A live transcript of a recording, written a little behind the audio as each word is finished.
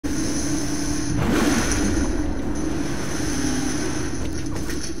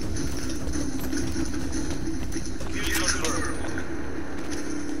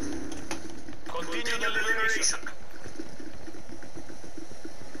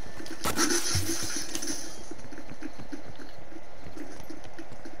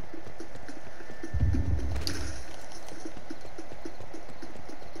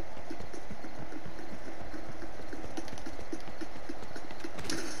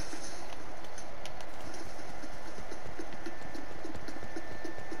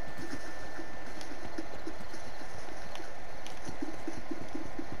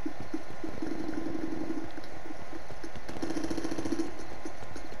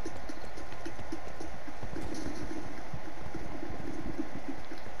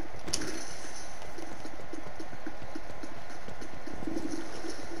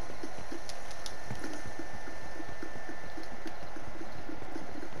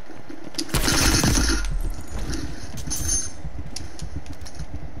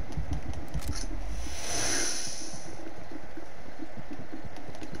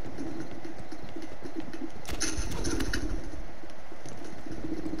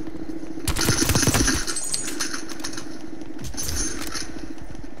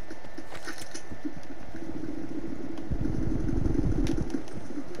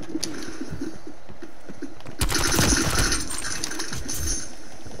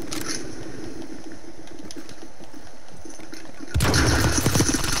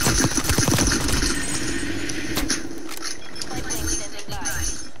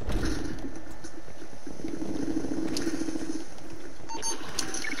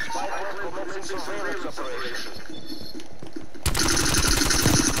surveillance operation.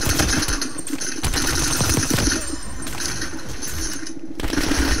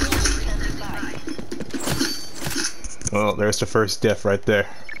 Well, there's the first death right there.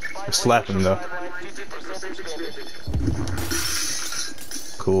 Slap him though.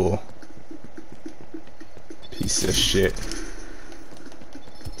 Cool. Piece of shit.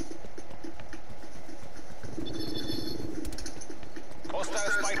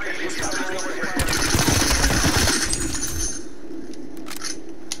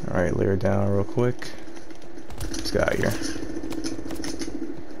 Alright, lay her down real quick. Let's get out of here.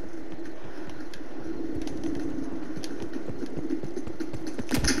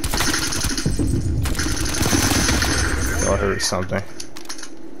 Oh, I heard something.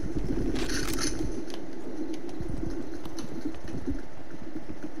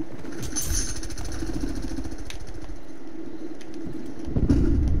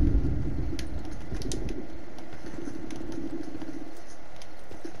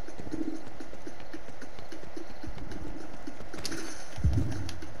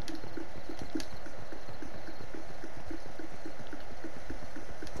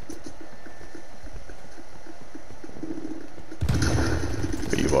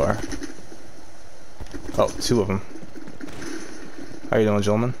 There you are. Oh, two of them. How you doing,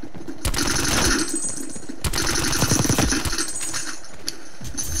 gentlemen?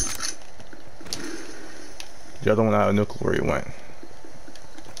 The other one out of nuclear where he went.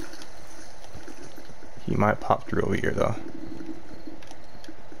 He might pop through over here though.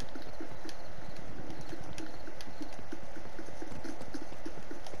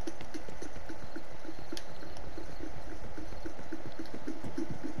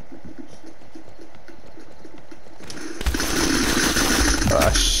 Ah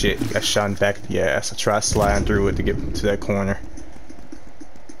shit, he got shot in the back of the ass. I tried sliding through it to get to that corner.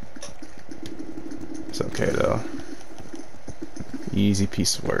 It's okay though. Easy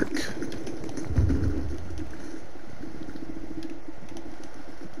piece of work.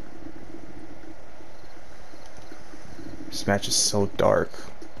 This match is so dark.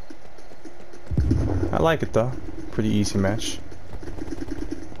 I like it though. Pretty easy match.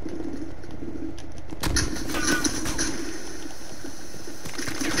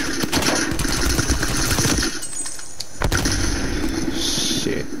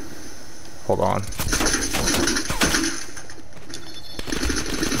 Shit. Hold on.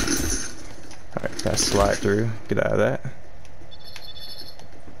 Alright, gotta slide through. Get out of that.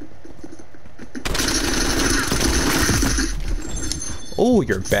 Oh,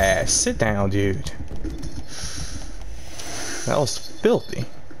 you're bad. Sit down, dude. That was filthy.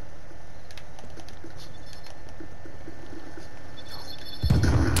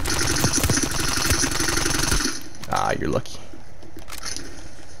 Ah, you're lucky.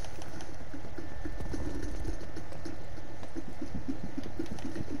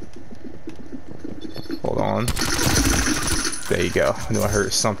 Hold on. There you go. I knew I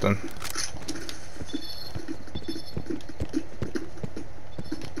heard something.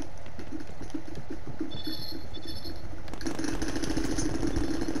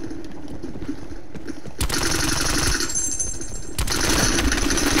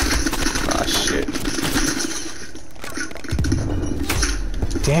 Ah, shit.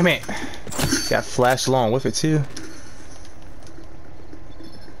 Damn it. Got flash along with it too.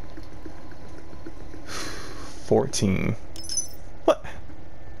 14. What?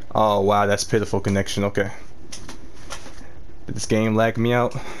 Oh wow, that's pitiful connection. Okay. Did this game lag me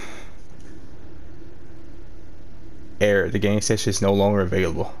out? Error. The game session is no longer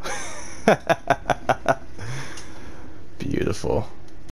available. Beautiful.